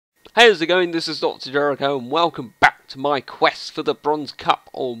Hey, how's it going? This is Dr. Jericho and welcome back to my quest for the Bronze Cup,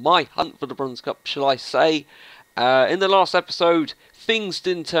 or my hunt for the Bronze Cup, shall I say. In the last episode, things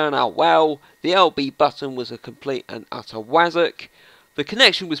didn't turn out well. The LB button was a complete and utter wazzock. The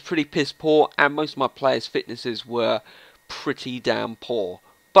connection was pretty piss poor and most of my players' fitnesses were pretty damn poor.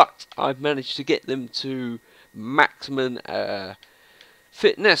 But I've managed to get them to maximum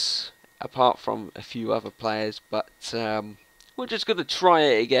fitness, apart from a few other players, but we're just going to try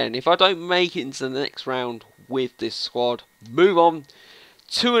it again. If I don't make it into the next round with this squad, move on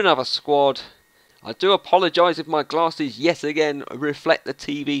to another squad. I do apologise if my glasses yet again reflect the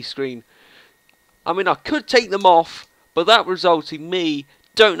TV screen. I mean, I could take them off, but that results in me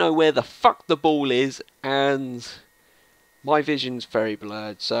don't know where the fuck the ball is, and my vision's very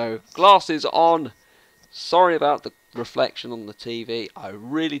blurred. So, glasses on. Sorry about the reflection on the TV. I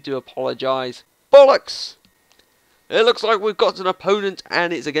really do apologise. Bollocks! It looks like we've got an opponent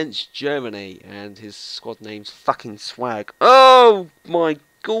and it's against Germany. And his squad name's fucking Swag. Oh my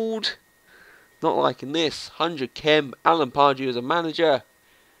god. Not liking this. 100 Chem. Alan Pardew as a manager.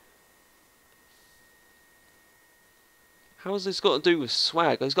 How has this got to do with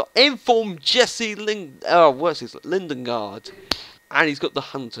Swag? He's got informed Jesse Lindengard. And he's got the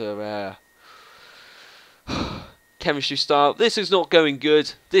Hunter chemistry style. This is not going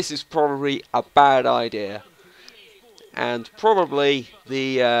good. This is probably a bad idea. And probably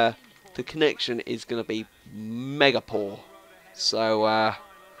the connection is going to be mega poor. So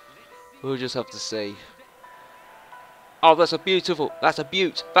we'll just have to see. Oh, that's a beautiful. That's a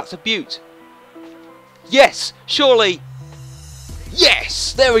beaut. That's a beaut. Yes, surely.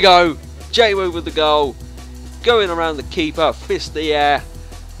 Yes, there we go. J-Wo with the goal. Going around the keeper, fist the air.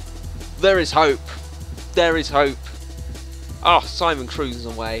 There is hope. There is hope. Oh, Simon cruises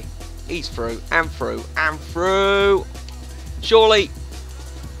away. He's through and through and through. Surely.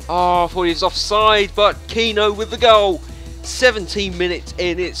 Oh, I thought he was offside, but Keno with the goal. 17 minutes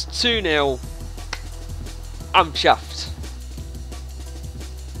in, it's 2-0. I'm chuffed.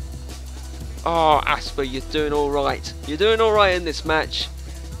 Oh, Asper, you're doing all right. You're doing all right in this match.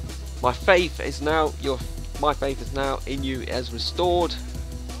 My faith is now in you as restored,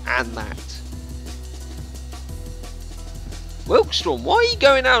 and that. Wilkstrom, why are you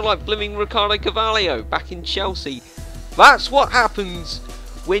going out like blooming Ricardo Carvalho back in Chelsea? That's what happens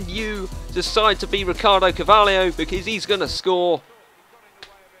when you decide to be Ricardo Carvalho, because he's going to score.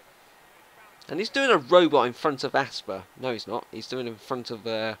 And he's doing a robot in front of Asper. No, he's not. He's doing it in front of,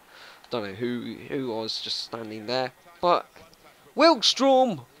 I don't know who was just standing there. But,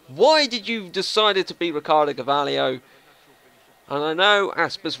 Wilkstrom, why did you decide to be Ricardo Carvalho? And I know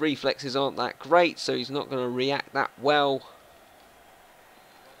Asper's reflexes aren't that great, so he's not going to react that well.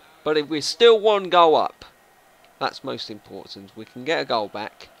 But if we're still one goal up, that's most important. We can get a goal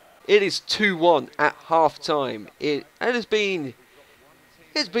back. It is 2-1 at half time. It's been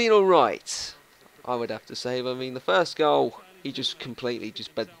alright, I would have to say. I mean, the first goal, he just completely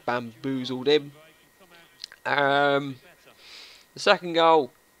bamboozled him. The second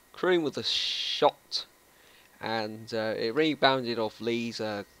goal, Kroon with a shot, and it rebounded off Lee's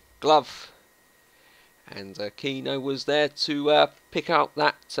glove. And Keno was there to pick out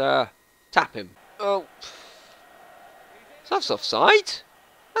that tap him. Oh. That's offside.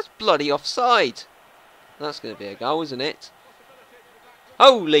 That's bloody offside. That's going to be a goal, isn't it?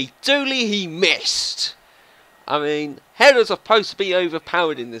 Holy dooly, he missed. I mean, headers are supposed to be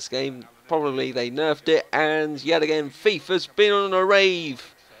overpowered in this game. Probably they nerfed it, and yet again, FIFA's been on a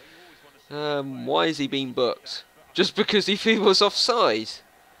rave. Why is he being booked? Just because he was offside?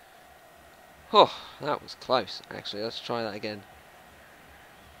 Oh, that was close, actually. Let's try that again.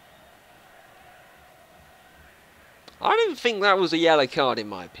 I don't think that was a yellow card, in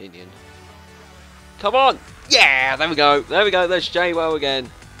my opinion. Come on! Yeah, there we go. There we go. There's J-Wo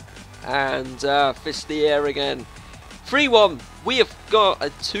again. And fist the air again. 3-1. We have got a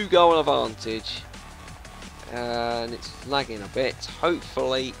 2-goal advantage. And it's lagging a bit.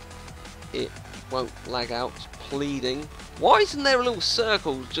 Hopefully it won't lag out. It's pleading. Why isn't there a little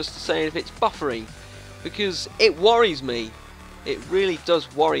circle just saying if it's buffering? Because it worries me. It really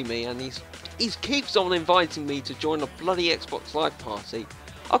does worry me. And he keeps on inviting me to join a bloody Xbox Live party.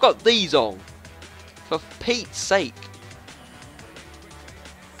 I've got these on. For Pete's sake.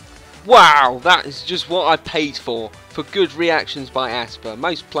 Wow, that is just what I paid for good reactions by Asper.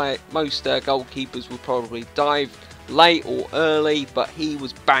 Most goalkeepers will probably dive late or early, but he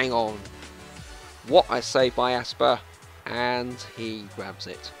was bang on. What I say by Asper, and he grabs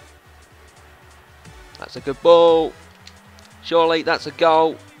it. That's a good ball. Surely that's a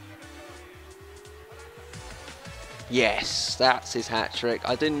goal. Yes, that's his hat-trick.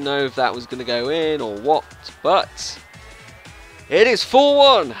 I didn't know if that was going to go in or what, but it is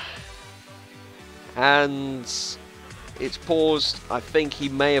 4-1. And it's paused. I think he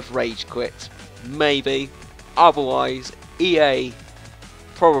may have rage quit. Maybe. Otherwise, EA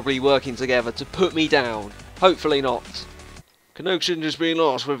probably working together to put me down. Hopefully not. Connection has been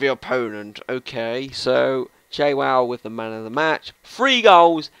lost with the opponent. Okay, so JWoww with the man of the match. 3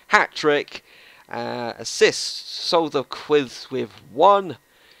 goals, hat-trick, assists, solved the quiz with 1.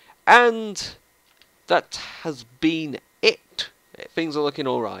 And that has been it. Things are looking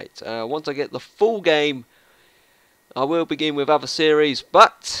alright. Once I get the full game, I will begin with other series,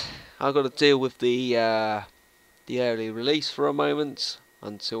 but I've got to deal with the early release for a moment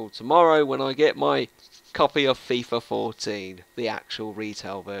until tomorrow when I get my copy of FIFA 14, the actual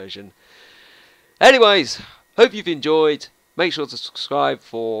retail version. Anyways, hope you've enjoyed. Make sure to subscribe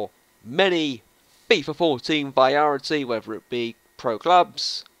for many FIFA 14 variety, whether it be Pro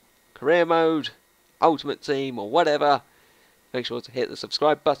Clubs, Career Mode, Ultimate Team or whatever. Make sure to hit the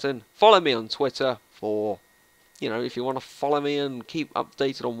subscribe button. Follow me on Twitter for, if you want to follow me and keep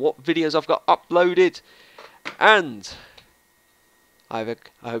updated on what videos I've got uploaded. And I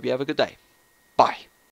hope you have a good day. Bye.